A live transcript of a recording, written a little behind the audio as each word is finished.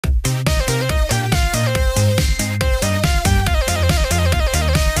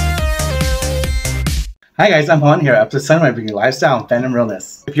Hi guys, I'm Juan here, up to Sun, where I bring you lifestyle and fandom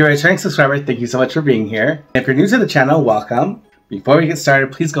realness. If you're a returning subscriber, thank you so much for being here. And if you're new to the channel, welcome. Before we get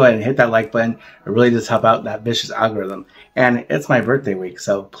started, please go ahead and hit that like button. It really does help out that vicious algorithm. And it's my birthday week,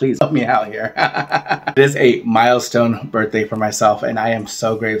 so please help me out here. It is a milestone birthday for myself, and I am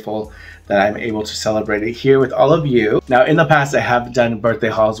so grateful that I'm able to celebrate it here with all of you. Now, in the past, I have done birthday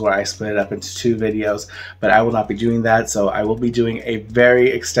hauls where I split it up into 2 videos, but I will not be doing that. So I will be doing a very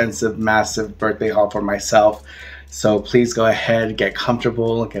extensive, massive birthday haul for myself. So please go ahead, get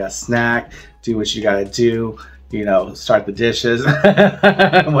comfortable, get a snack, do what you gotta do. You know, start the dishes,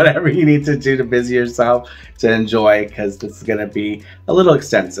 whatever you need to do to busy yourself to enjoy, because this is gonna be a little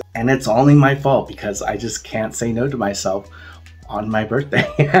extensive. And it's only my fault because I just can't say no to myself on my birthday.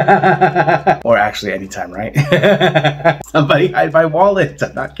 Or actually anytime, right? Somebody hide my wallet,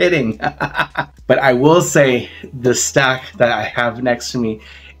 I'm not kidding. But I will say the stack that I have next to me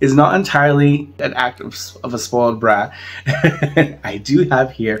is not entirely an act of a spoiled brat. I do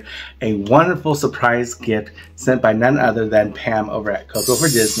have here a wonderful surprise gift sent by none other than Pam over at Coco for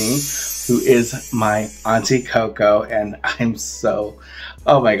Disney, who is my Auntie Coco, and I'm so,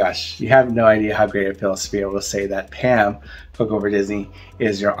 oh my gosh, you have no idea how great it feels to be able to say that Pam, Coco for Disney,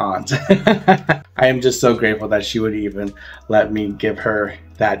 is your aunt. I am just so grateful that she would even let me give her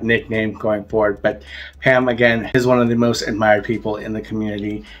that nickname going forward. But Pam, again, is one of the most admired people in the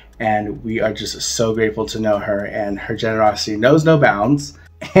community, and we are just so grateful to know her, and her generosity knows no bounds.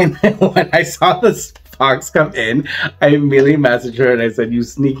 And when I saw this box come in, I immediately messaged her and I said, "You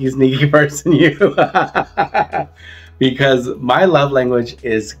sneaky, sneaky person, you." Because my love language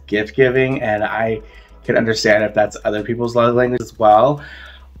is gift giving, and I can understand if that's other people's love language as well.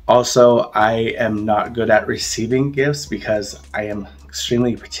 Also, I am not good at receiving gifts because I am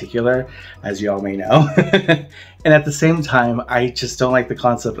extremely particular, as you all may know. And at the same time, I just don't like the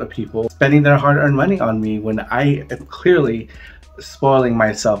concept of people spending their hard-earned money on me when I am clearly spoiling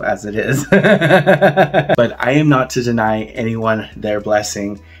myself as it is. But I am not to deny anyone their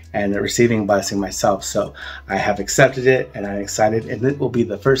blessing and receiving blessing myself, so I have accepted it and I'm excited, and it will be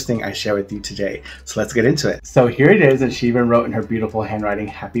the first thing I share with you today. So let's get into it. So here it is, and she even wrote in her beautiful handwriting,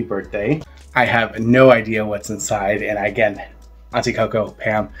 "Happy birthday." I have no idea what's inside, and again, Auntie Coco,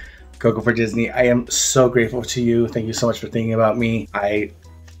 Pam, Coco for Disney, I am so grateful to you. Thank you so much for thinking about me. I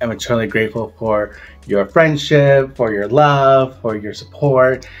am eternally grateful for your friendship, for your love, for your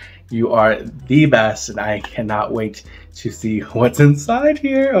support. You are the best, and I cannot wait to see what's inside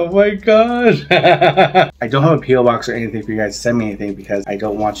here. Oh my gosh. I don't have a P.O. box or anything for you guys to send me anything because I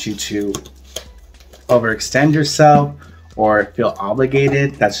don't want you to overextend yourself or feel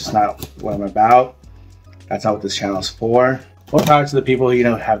obligated. That's just not what I'm about. That's not what this channel is for. More power to the people who, you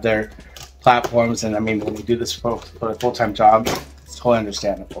know, have their platforms, and I mean, when you do this for a full-time job, it's totally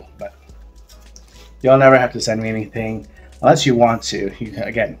understandable. But you'll never have to send me anything unless you want to. You can,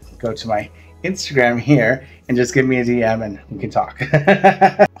 again, go to my Instagram here and just give me a DM and we can talk.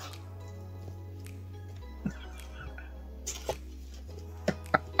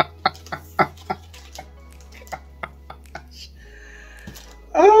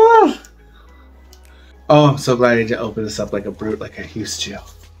 Oh, I'm so glad I didn't open this up like a brute like I used to.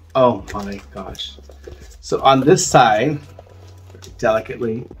 Oh my gosh. So on this side,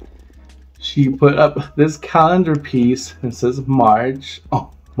 delicately, she put up this calendar piece and it says March.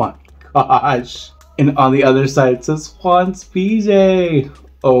 Oh my gosh. And on the other side it says Juan's PJ.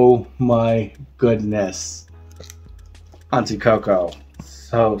 Oh my goodness. Auntie Coco.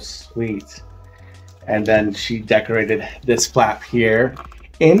 So sweet. And then she decorated this flap here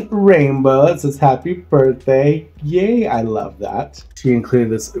in rainbow. It says happy birthday. Yay, I love that. She included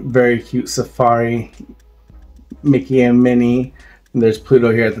this very cute safari Mickey and Minnie. And there's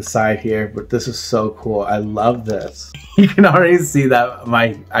Pluto here at the side here, but this is so cool. I love this. You can already see that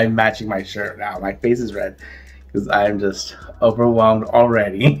I'm matching my shirt now. My face is red because I'm just overwhelmed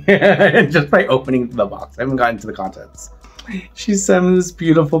already just by opening the box. I haven't gotten to the contents. She sent me this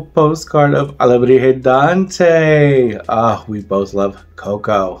beautiful postcard of Alebrije Dante. Oh, we both love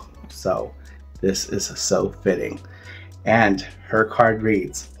Coco, so this is so fitting. And her card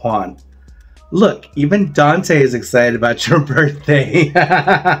reads, "Juan, look, even Dante is excited about your birthday."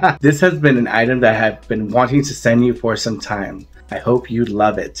 This has been an item that I have been wanting to send you for some time. I hope you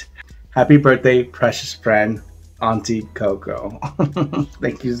love it. Happy birthday, precious friend, Auntie Coco.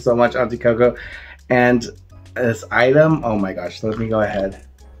 Thank you so much, Auntie Coco. And this item, oh my gosh, let me go ahead.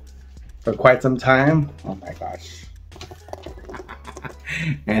 For quite some time, oh my gosh.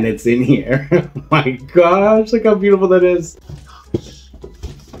 And it's in here. Oh my gosh, look how beautiful that is.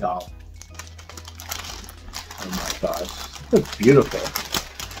 Y'all. Oh my gosh, that's beautiful.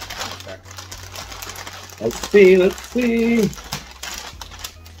 Let's see, let's see.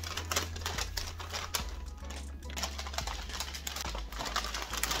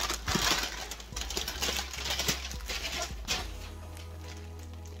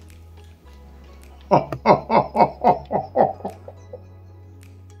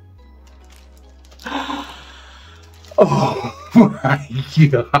 Oh my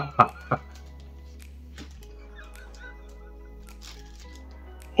god.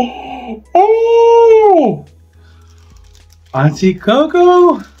 Oh, Auntie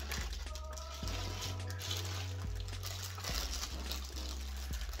Coco.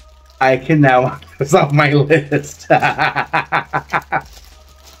 I can now put this on my list.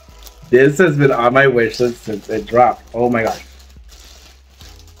 This has been on my wish list since it dropped. Oh my gosh.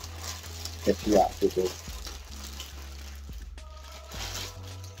 Get you out, people.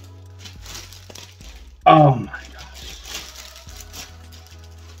 Oh my gosh.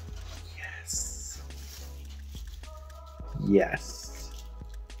 Yes. Yes.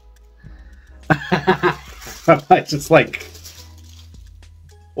 I just like,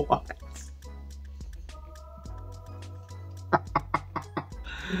 what?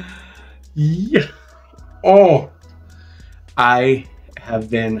 Yeah. Oh, I have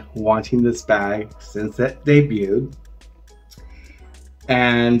been wanting this bag since it debuted,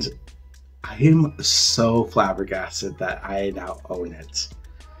 and I am so flabbergasted that I now own it.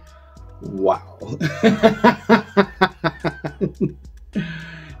 Wow.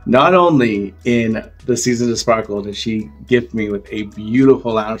 Not only in the Season of Sparkle did she gift me with a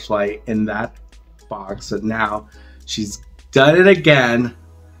beautiful Loungefly in that box, but now she's done it again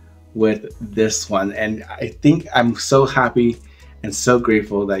with this one. And I think I'm so happy and so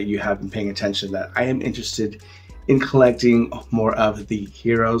grateful that you have been paying attention, that I am interested in collecting more of the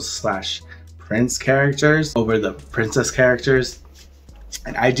heroes slash prince characters over the princess characters.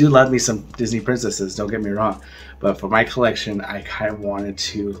 And I do love me some Disney princesses, don't get me wrong, but for my collection I kind of wanted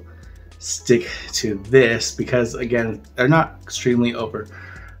to stick to this because, again, they're not extremely over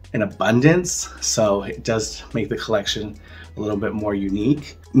in abundance, so it does make the collection a little bit more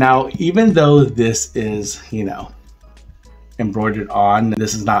unique. Now, even though this is, you know, embroidered on,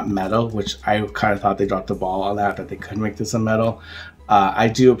 this is not metal, which I kind of thought they dropped the ball on that they could make this a metal. I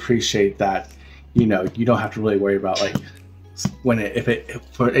do appreciate that, you know, you don't have to really worry about like when if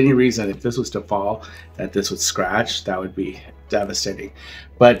for any reason, if this was to fall, that this would scratch. That would be devastating.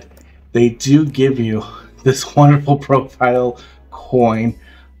 But they do give you this wonderful profile coin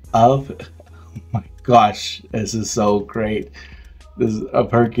of, oh my gosh, this is so great. This is of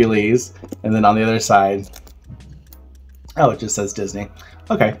Hercules, and then on the other side, oh, it just says Disney.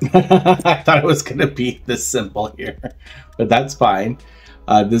 Okay. I thought it was gonna be this simple here, but that's fine.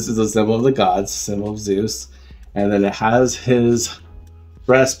 This is a symbol of the gods, symbol of Zeus, and then it has his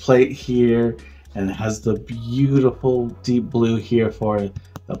breastplate here, and it has the beautiful deep blue here for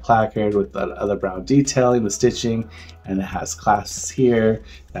the placard with the other brown detailing, the stitching, and it has clasps here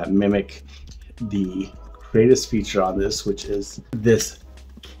that mimic the greatest feature on this, which is this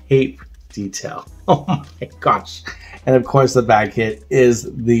cape detail. Oh my gosh. And of course the bag kit is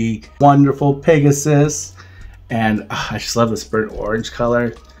the wonderful Pegasus, and I just love this burnt orange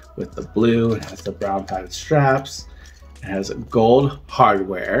color with the blue. It has the brown padded straps. It has gold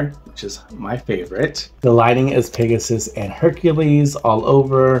hardware, which is my favorite. The lining is Pegasus and Hercules all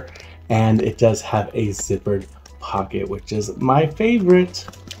over, and it does have a zippered pocket, which is my favorite.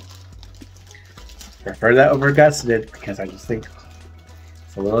 Prefer that over gusseted because I just think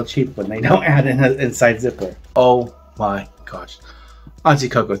it's a little cheap when they don't add in an inside zipper. Oh my gosh. Auntie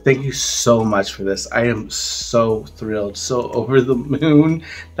Coco, thank you so much for this. I am so thrilled, so over the moon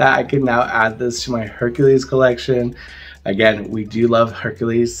that I can now add this to my Hercules collection. Again, we do love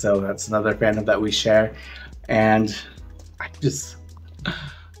Hercules, so that's another fandom that we share. And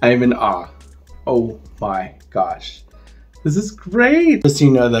I'm in awe. Oh my gosh. This is great. Just so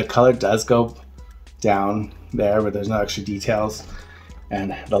you know, the color does go down there, but there's no extra details.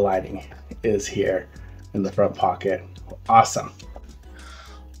 And the lining is here in the front pocket. Awesome.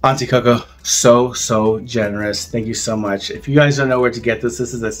 Auntie Coco, so generous. Thank you so much. If you guys don't know where to get this,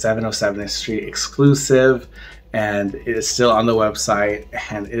 this is a 707th Street exclusive, and it is still on the website,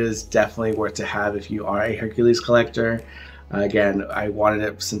 and it is definitely worth to have if you are a Hercules collector. Again, I wanted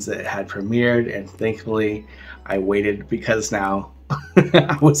it since it had premiered, and thankfully I waited because now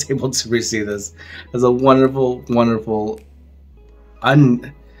I was able to receive this as a wonderful, wonderful,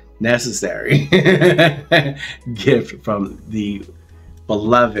 unnecessary gift from the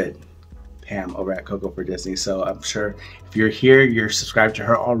beloved Pam over at Coco for Disney. So I'm sure if you're here, you're subscribed to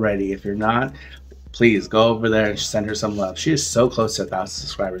her already. If you're not, Please go over there and send her some love. She is so close to 1,000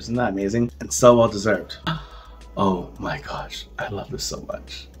 subscribers. Isn't that amazing? And so well deserved. Oh my gosh, I love this so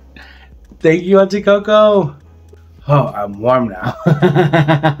much. Thank you, Auntie Coco. Oh, I'm warm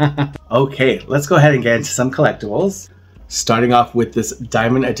now. Okay, let's go ahead and get into some collectibles. Starting off with this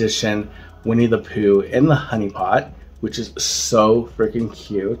Diamond Edition Winnie the Pooh in the honey pot, which is so freaking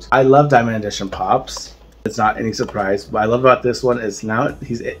cute. I love Diamond Edition pops. It's not any surprise. What I love about this one is now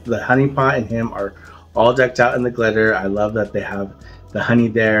the honey pot and him are all decked out in the glitter. I love that they have the honey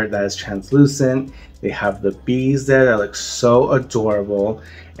there that is translucent. They have the bees there that look so adorable.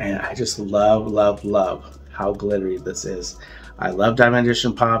 And I just love, love, love how glittery this is. I love Diamond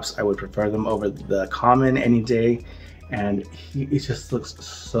Edition pops. I would prefer them over the common any day. And it just looks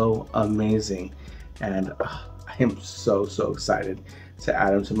so amazing. And I am so, so excited to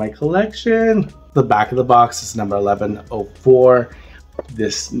add them to my collection. The back of the box is number 1104.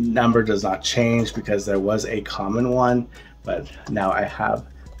 This number does not change because there was a common one, but now I have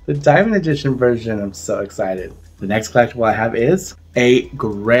the Diamond Edition version. I'm so excited. The next collectible I have is a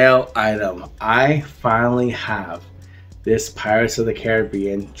grail item. I finally have this Pirates of the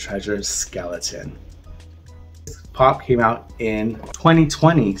Caribbean treasure skeleton. This pop came out in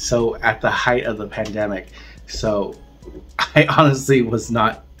 2020, so at the height of the pandemic. So I honestly was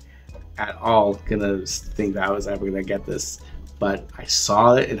not at all gonna think that I was ever gonna get this, but I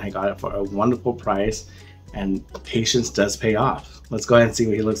saw it and I got it for a wonderful price, and patience does pay off. Let's go ahead and see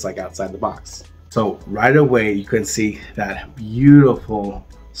what he looks like outside the box. So right away you can see that beautiful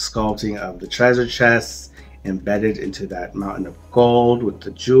sculpting of the treasure chests embedded into that mountain of gold with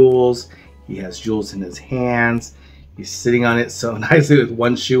the jewels. He has jewels in his hands. He's sitting on it so nicely with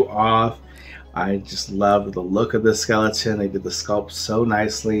one shoe off. I just love the look of the skeleton. They did the sculpt so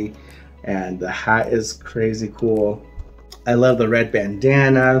nicely, and the hat is crazy cool. I love the red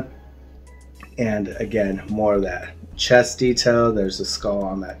bandana, and again, more of that chest detail. There's a skull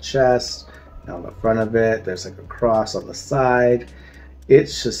on that chest, and on the front of it, there's like a cross on the side.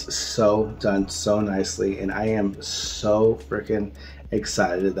 It's just so done so nicely, and I am so freaking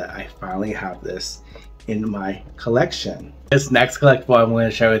excited that I finally have this in my collection. This next collectible I'm going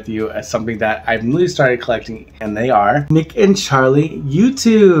to share with you is something that I've newly started collecting, and they are Nick and Charlie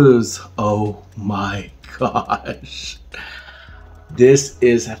U2s. Oh my gosh. This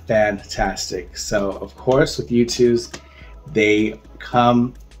is fantastic. So of course with U2s, they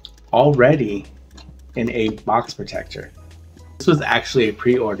come already in a box protector. This was actually a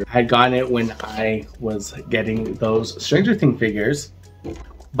pre-order. I had gotten it when I was getting those Stranger Things figures,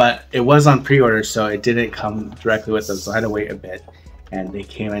 but it was on pre-order, so it didn't come directly with them, so I had to wait a bit, and they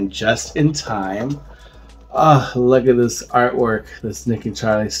came in just in time. Oh, look at this artwork. This Nick and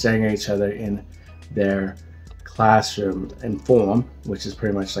Charlie staring at each other in their classroom in form, which is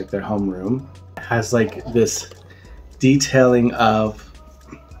pretty much like their homeroom. It has like this detailing of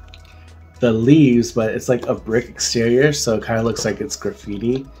the leaves, but it's like a brick exterior, so it kind of looks like it's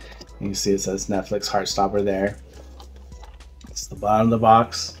graffiti. And you see it says Netflix Heartstopper there. It's the bottom of the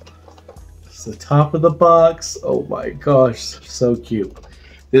box. It's the top of the box. Oh my gosh, so cute.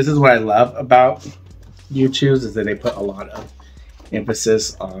 This is what I love about U2s, is that they put a lot of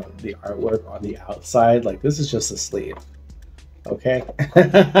emphasis on the artwork on the outside. Like, this is just a sleeve, okay?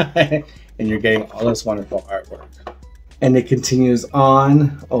 And you're getting all this wonderful artwork. And it continues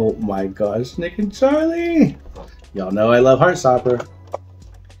on. Oh my gosh, Nick and Charlie. Y'all know I love Heartstopper.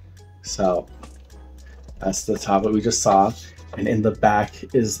 So that's the top that we just saw. And in the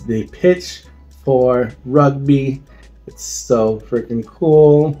back is the pitch for rugby. It's so freaking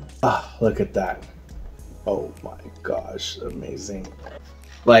cool. Oh, look at that. Oh my gosh, amazing.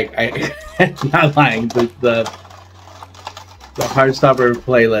 Like, I'm not lying, the Heartstopper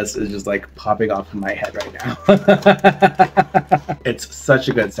playlist is just like popping off in my head right now. It's such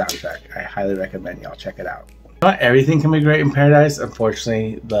a good soundtrack. I highly recommend y'all check it out. Not everything can be great in paradise.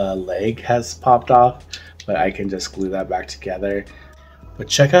 Unfortunately, the leg has popped off, but I can just glue that back together. But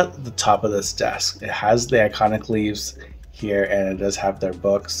check out the top of this desk. It has the iconic leaves here, and it does have their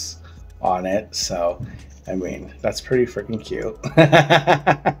books on it. So, I mean, that's pretty freaking cute.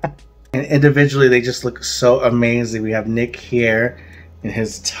 And individually, they just look so amazing. We have Nick here in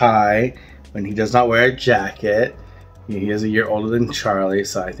his tie when he does not wear a jacket. He is a year older than Charlie,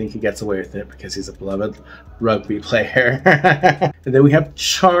 so I think he gets away with it because he's a beloved rugby player. And then we have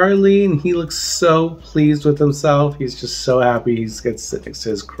Charlie, and he looks so pleased with himself. He's just so happy he gets to sit next to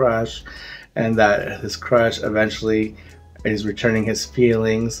his crush, and that his crush eventually is returning his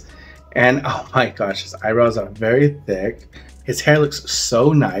feelings. And oh my gosh, his eyebrows are very thick. His hair looks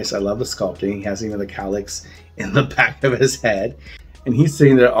so nice. I love the sculpting. He has even the cowlicks in the back of his head. And he's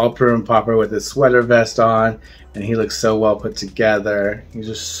sitting there all prim and proper with his sweater vest on, and he looks so well put together. He's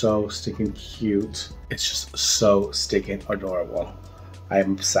just so stinking cute. It's just so stinking adorable. I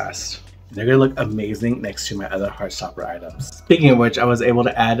am obsessed. They're gonna look amazing next to my other Heartstopper items. Speaking of which, I was able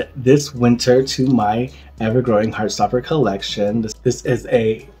to add this winter to my ever-growing Heartstopper collection. This is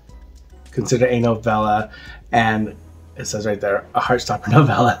considered a novella, and it says right there, a Heartstopper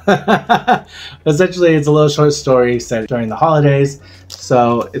novella. Essentially, it's a little short story set during the holidays,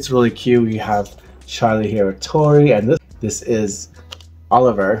 so it's really cute. You have Charlie here with Tori, and this is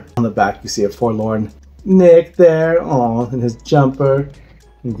Oliver. On the back, you see a forlorn Nick there, in his jumper.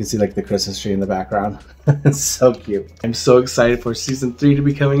 You can see like the Christmas tree in the background. It's so cute. I'm so excited for season 3 to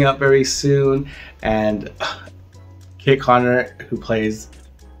be coming out very soon. And Kit Connor, who plays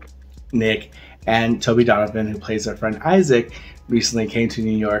Nick, and Toby Donovan, who plays our friend Isaac, recently came to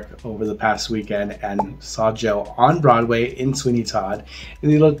New York over the past weekend and saw Joe on Broadway in Sweeney Todd.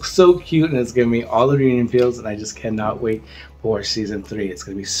 And they look so cute, and it's giving me all the reunion feels, and I just cannot wait for season 3. It's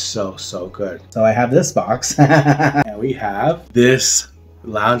gonna be so, so good. So I have this box, and we have this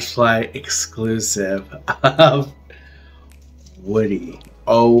Loungefly exclusive of Woody.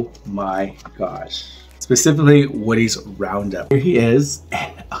 Oh my gosh. Specifically Woody's Roundup. Here he is.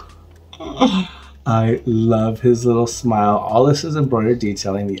 I love his little smile. All this is embroidered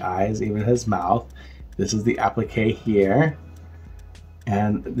detailing, the eyes, even his mouth. This is the applique here.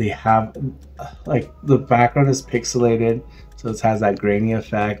 And they have, like, the background is pixelated, so it has that grainy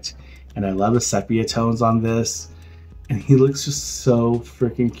effect. And I love the sepia tones on this. And he looks just so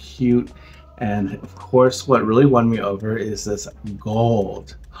freaking cute. And of course, what really won me over is this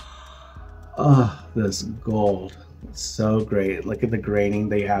gold. Oh, this gold. It's so great. Look at the graining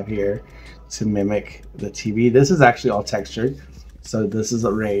they have here to mimic the TV. This is actually all textured. So this is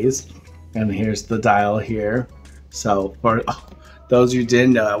a raised. And here's the dial here. So for those who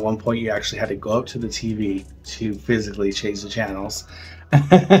didn't know, at one point you actually had to go up to the TV to physically change the channels.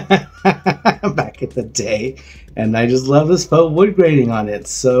 Back in the day. And I just love this faux wood grating on it.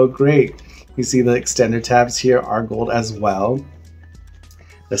 So great. You see the extender tabs here are gold as well.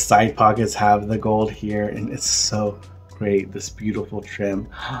 The side pockets have the gold here, and it's so great. This beautiful trim.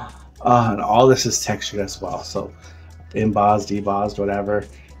 And all this is textured as well. So embossed, debossed, whatever.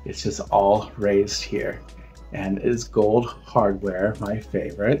 It's just all raised here. And it's gold hardware, my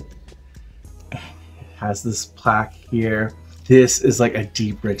favorite. It has this plaque here. This is like a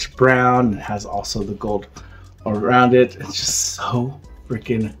deep, rich brown. It has also the gold around it. It's just so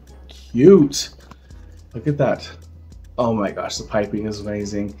freaking cute. Look at that. Oh my gosh, the piping is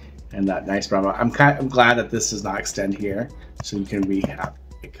amazing. And that nice brown. I'm glad that this does not extend here, so you can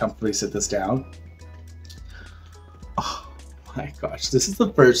comfortably sit this down. Oh my gosh, this is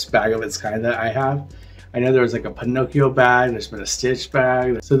the first bag of its kind that I have. I know there was like a Pinocchio bag, there's been a Stitch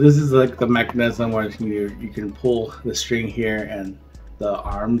bag. So this is like the mechanism where you can pull the string here and the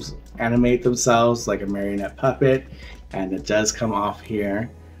arms animate themselves like a marionette puppet. And it does come off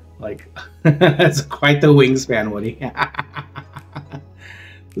here. Like, it's quite the wingspan, Woody.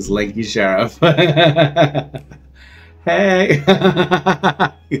 This lanky sheriff. Hey!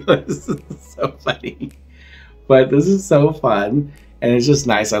 This is so funny. But this is so fun. And it's just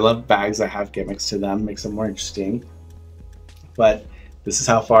nice. I love bags that have gimmicks to them. Makes them more interesting. But this is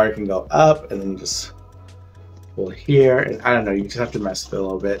how far it can go up. And then just pull here. And I don't know. You just have to mess with it a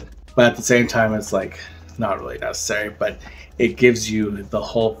little bit. But at the same time, it's like not really necessary. But it gives you the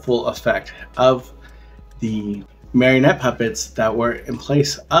whole full effect of the marionette puppets that were in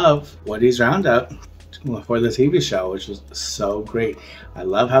place of Woody's Roundup for the TV show, which was so great. I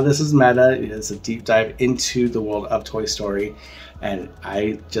love how this is meta. It is a deep dive into the world of Toy Story, and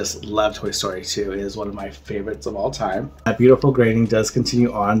I just love Toy Story 2. It is one of my favorites of all time. That beautiful grading does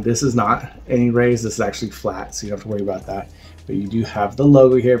continue on. This is not any raised, this is actually flat, so you don't have to worry about that. But you do have the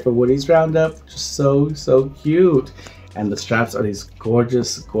logo here for Woody's Roundup, which is so, so cute. And the straps are these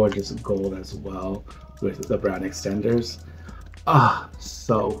gorgeous, gorgeous gold as well with the brown extenders. Ah,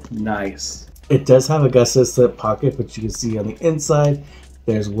 so nice. It does have a gusset slip pocket, but you can see on the inside,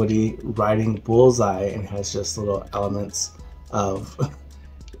 there's Woody riding Bullseye and has just little elements of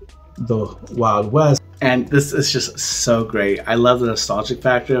the Wild West. And this is just so great. I love the nostalgic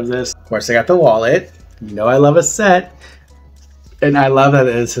factor of this. Of course, I got the wallet. You know I love a set. And I love that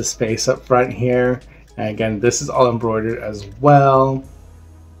it is his face up front here. And again, this is all embroidered as well.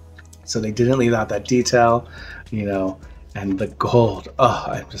 So they didn't leave out that detail, you know. And the gold, oh,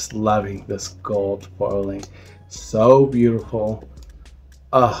 I'm just loving this gold foiling. So beautiful.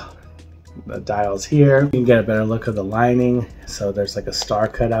 Oh, the dials here. You can get a better look of the lining. So there's like a star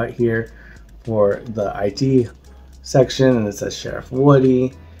cut out here for the ID section, and it says Sheriff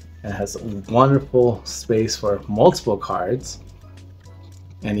Woody. And it has a wonderful space for multiple cards.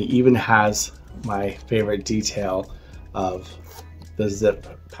 And he even has my favorite detail of the zip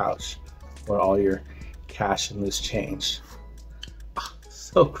pouch for all your cash and loose change. Oh,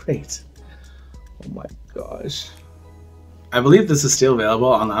 so great. Oh my gosh. I believe this is still available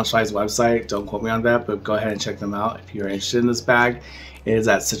on Loungefly's website. Don't quote me on that, but go ahead and check them out if you're interested in this bag. It is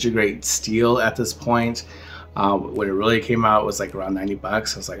at such a great steal at this point. When it really came out, it was like around 90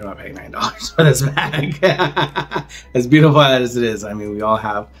 bucks. I was like, I'm not paying $9 for this bag. As beautiful as it is, I mean, we all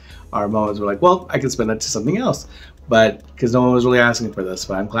have our moments where we're like, well, I can spend that to something else. But because no one was really asking for this,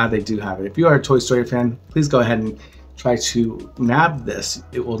 but I'm glad they do have it. If you are a Toy Story fan, please go ahead and try to nab this.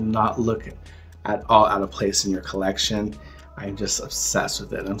 It will not look at all out of place in your collection. I'm just obsessed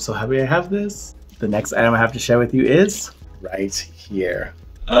with it. I'm so happy I have this. The next item I have to share with you is right here.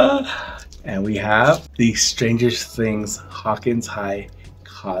 And we have the Stranger Things Hawkins High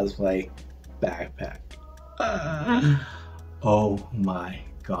cosplay backpack. Oh my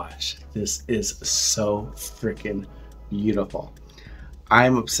gosh, this is so freaking beautiful.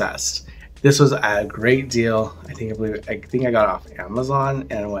 I'm obsessed. This was a great deal. I think I got it off Amazon,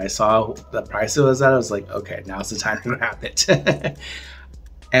 and when I saw the price it was at, I was like, okay, now's the time to grab it.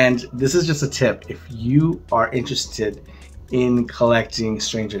 And this is just a tip. If you are interested in collecting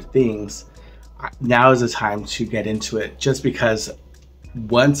Stranger Things, now is the time to get into it, just because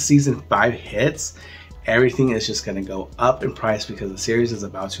once season 5 hits, everything is just going to go up in price because the series is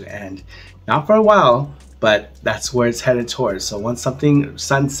about to end. Not for a while, but that's where it's headed towards. So once something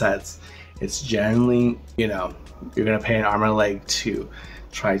sunsets, it's generally, you know, you're going to pay an arm and a leg to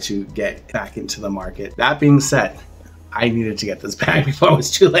try to get back into the market. That being said, I needed to get this bag before it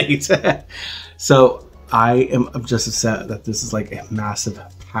was too late. So I am just upset that this is like a massive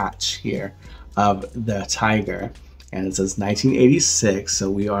patch here of the tiger, and it says 1986.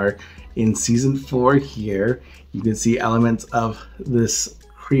 So we are in season 4 here. You can see elements of this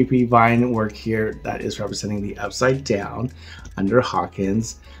creepy vine work here that is representing the upside down under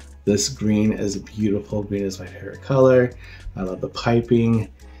Hawkins. This green is beautiful. Green is my favorite color. I love the piping.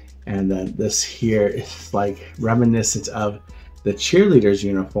 And then this here is like reminiscent of the cheerleader's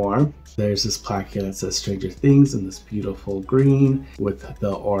uniform. There's this plaque here that says Stranger Things in this beautiful green with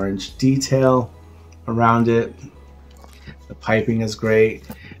the orange detail around it. The piping is great.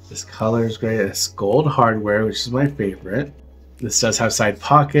 This color is great. It's gold hardware, which is my favorite. This does have side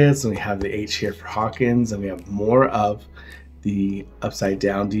pockets, and we have the H here for Hawkins, and we have more of the upside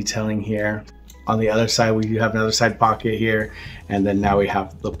down detailing here. On the other side, we do have another side pocket here, and then now we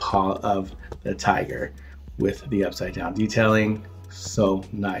have the paw of the tiger with the upside down detailing. So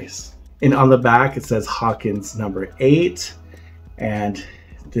nice. And on the back, it says Hawkins number 8, and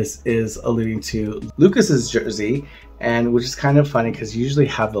this is alluding to Lucas's jersey, and which is kind of funny because you usually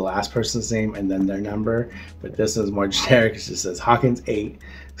have the last person's name and then their number, but this is more generic. It just says Hawkins 8,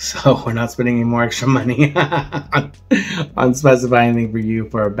 so we're not spending any more extra money on specifying anything for you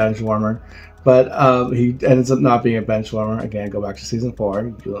for a bench warmer. But he ends up not being a bench warmer. Again, go back to season 4.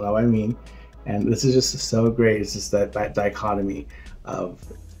 You don't know what I mean. And this is just so great. It's just that dichotomy of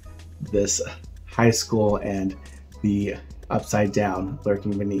this high school and the upside down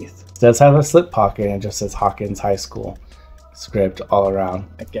lurking beneath. It does have a slip pocket, and it just says Hawkins High School script all around.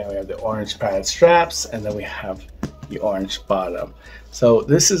 Again, we have the orange padded straps, and then we have the orange bottom. So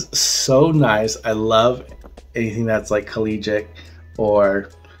this is so nice. I love anything that's like collegiate or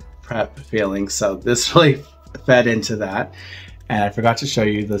prep feeling, so this really fed into that. And I forgot to show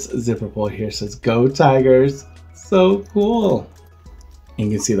you this zipper pull here. It says Go Tigers. So cool. And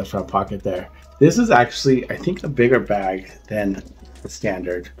you can see the front pocket there. This is actually, I think, a bigger bag than the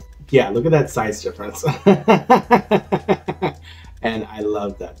standard. Yeah, look at that size difference. And I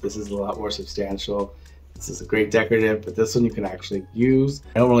love that. This is a lot more substantial. This is a great decorative, but this one you can actually use.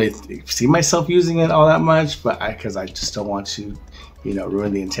 I don't really see myself using it all that much, but because I just don't want to, you know,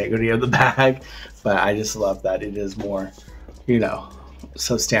 ruin the integrity of the bag. But I just love that it is more, you know,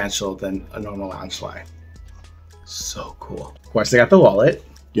 substantial than a normal Loungefly. So cool. Of course, I got the wallet.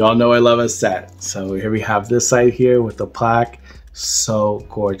 Y'all know I love a set. So here we have this side here with the plaque. So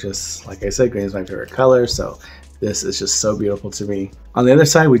gorgeous. Like I said, green is my favorite color, so this is just so beautiful to me. On the other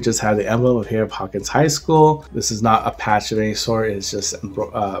side, we just have the emblem of here of Hawkins High School. This is not a patch of any sort. It's just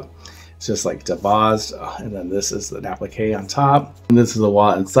like debossed. And then this is an applique on top. And this is the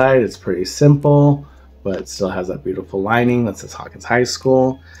wallet inside. It's pretty simple, but it still has that beautiful lining that says Hawkins High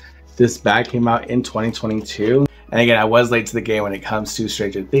School. This bag came out in 2022. And again, I was late to the game when it comes to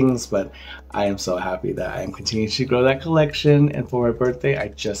Stranger Things, but I am so happy that I am continuing to grow that collection. And for my birthday, I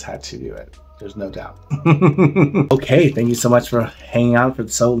just had to do it. There's no doubt. Okay, thank you so much for hanging out for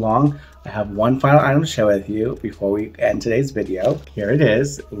so long. I have one final item to share with you before we end today's video. Here it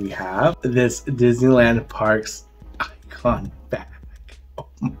is. We have this Disneyland Parks icon bag. Oh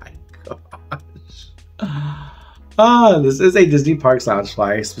my gosh. This is a Disney Parks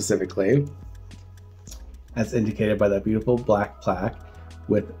Loungefly specifically, as indicated by that beautiful black plaque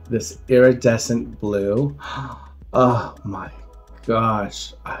with this iridescent blue. Oh my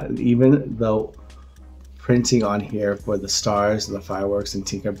gosh. Even though printing on here for the stars, the fireworks, and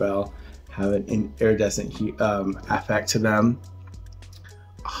Tinkerbell have an iridescent effect to them.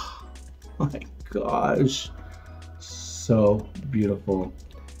 Oh my gosh. So beautiful.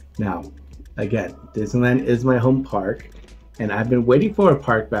 Now, again, Disneyland is my home park, and I've been waiting for a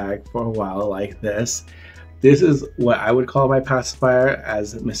park bag for a while like this. This is what I would call my pacifier,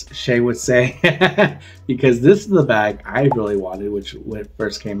 as Miss Shay would say, because this is the bag I really wanted, which when it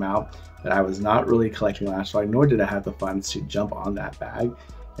first came out, but I was not really collecting Loungefly, nor did I have the funds to jump on that bag.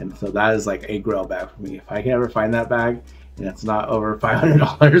 And so that is like a grail bag for me. If I can ever find that bag, and it's not over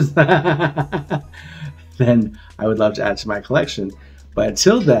 $500, then I would love to add to my collection. But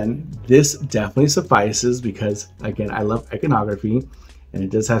until then, this definitely suffices because, again, I love iconography, and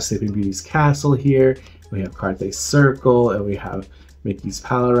it does have Sleeping Beauty's castle here. We have Carthay Circle, and we have Mickey's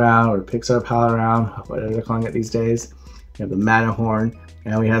Pal Around, or Pixar Pal Around, whatever they're calling it these days. We have the Matterhorn,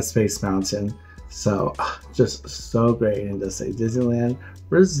 and we have Space Mountain. So just so great. And it's a Disneyland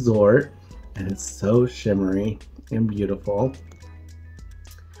resort, and it's so shimmery and beautiful.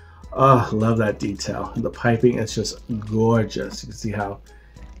 Oh, love that detail. The piping is just gorgeous. You can see how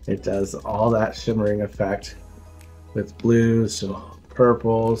it does all that shimmering effect with blues to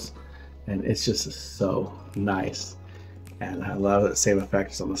purples, and it's just so nice. And I love the same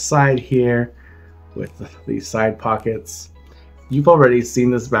effects on the side here with these side pockets. You've already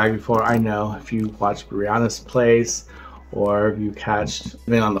seen this bag before, I know, if you watch Brianna's Place or if you catch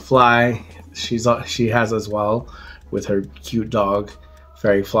Living on the Fly. She has as well, with her cute dog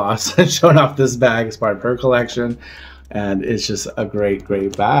Fairy Floss, showing off this bag as part of her collection. And it's just a great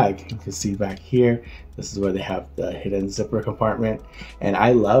bag. You can see back here, this is where they have the hidden zipper compartment. And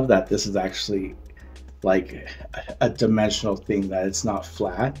I love that this is actually like a dimensional thing, that it's not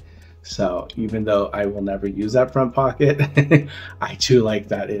flat. So even though I will never use that front pocket, I do like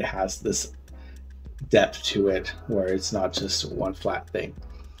that it has this depth to it where it's not just one flat thing.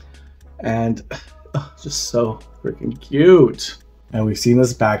 And just so freaking cute. And we've seen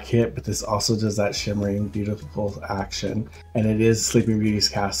this back kit, but this also does that shimmering, beautiful action. And it is Sleeping Beauty's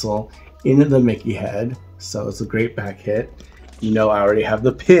castle in the Mickey head. So it's a great back hit. You know, I already have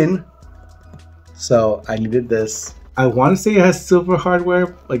the pin, so I needed this. I want to say it has silver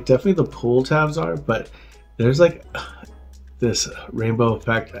hardware, like definitely the pull tabs are, but there's like this rainbow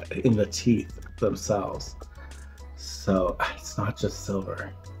effect in the teeth themselves. So it's not just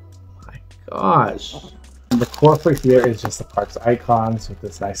silver. My gosh. The core for here is just the park's icons with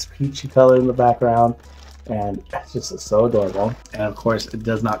this nice peachy color in the background, and it's just so adorable. And of course, it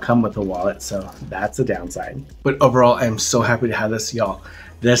does not come with a wallet, so that's a downside. But overall, I'm so happy to have this, y'all.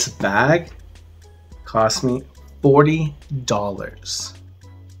 This bag cost me $40.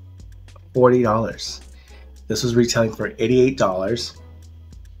 $40. This was retailing for $88.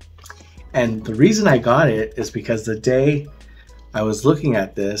 And the reason I got it is because the day I was looking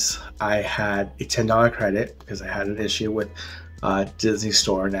at this, I had a $10 credit because I had an issue with Disney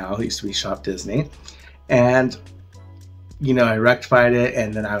Store now. It used to be Shop Disney. And, you know, I rectified it,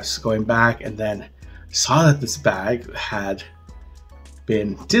 and then I was going back and then saw that this bag had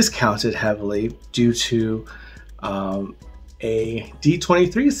been discounted heavily due to a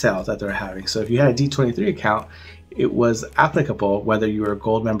D23 sale that they're having. So if you had a D23 account, it was applicable whether you were a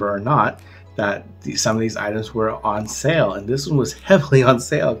gold member or not, that some of these items were on sale, and this one was heavily on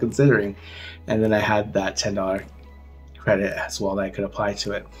sale considering. And then I had that $10 credit as well that I could apply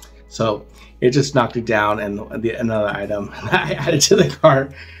to it, so it just knocked it down. And another item I added to the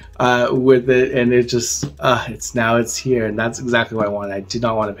cart with it, and it just it's here, and that's exactly what I wanted. I did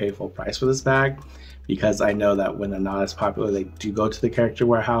not want to pay full price for this bag because I know that when they're not as popular, they do go to the character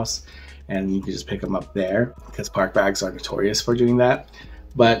warehouse and you can just pick them up there, because park bags are notorious for doing that.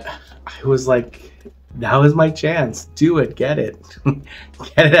 But I was like, now is my chance. Do it. Get it.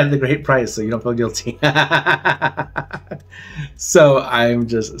 Get it at the great price so you don't feel guilty. So I'm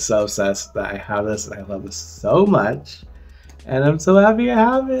just so obsessed that I have this, and I love this so much. And I'm so happy I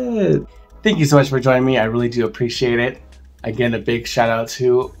have it. Thank you so much for joining me. I really do appreciate it. Again, a big shout out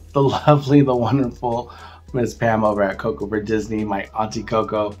to the lovely, the wonderful Miss Pam over at Coco for Disney, my Auntie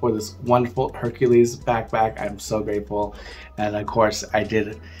Coco, for this wonderful Hercules backpack. I'm so grateful. And of course, I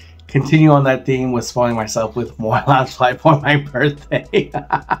did continue on that theme with spoiling myself with more Loungefly for my birthday.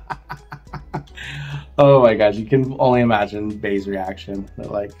 Oh my gosh, you can only imagine Bay's reaction. They're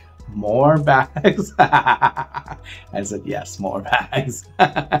like, more bags? I said, yes, more bags.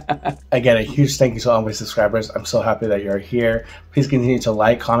 Again, a huge thank you to all my subscribers. I'm so happy that you're here. Please continue to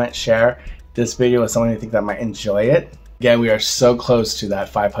like, comment, share this video with someone you think that might enjoy it. Again, we are so close to that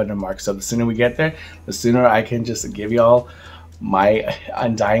 500 mark. So the sooner we get there, the sooner I can just give y'all my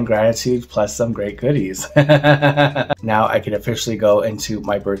undying gratitude plus some great goodies. Now I can officially go into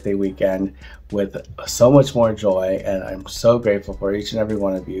my birthday weekend with so much more joy, and I'm so grateful for each and every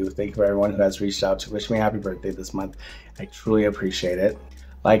one of you. Thank you for everyone who has reached out to wish me a happy birthday this month. I truly appreciate it.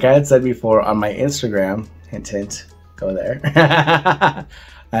 Like I had said before on my Instagram, hint hint, go there.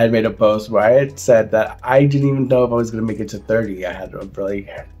 I had made a post where I had said that I didn't even know if I was going to make it to 30. I had a really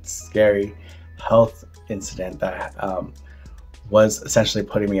scary health incident that was essentially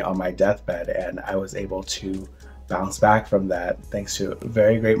putting me on my deathbed, and I was able to bounce back from that thanks to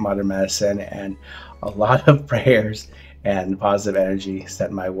very great modern medicine and a lot of prayers and positive energy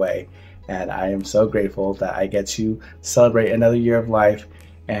sent my way. And I am so grateful that I get to celebrate another year of life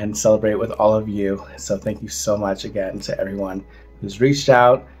and celebrate with all of you. So thank you so much again to everyone who's reached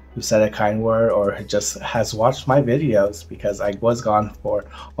out, who said a kind word, or just has watched my videos, because I was gone for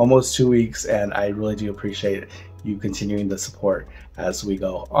almost 2 weeks, and I really do appreciate you continuing the support as we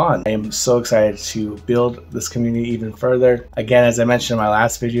go on. I am so excited to build this community even further. Again, as I mentioned in my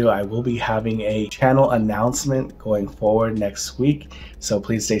last video, I will be having a channel announcement going forward next week, so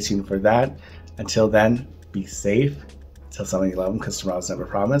please stay tuned for that. Until then, be safe, tell someone you love them because tomorrow's never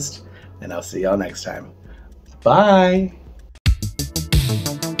promised, and I'll see y'all next time. Bye!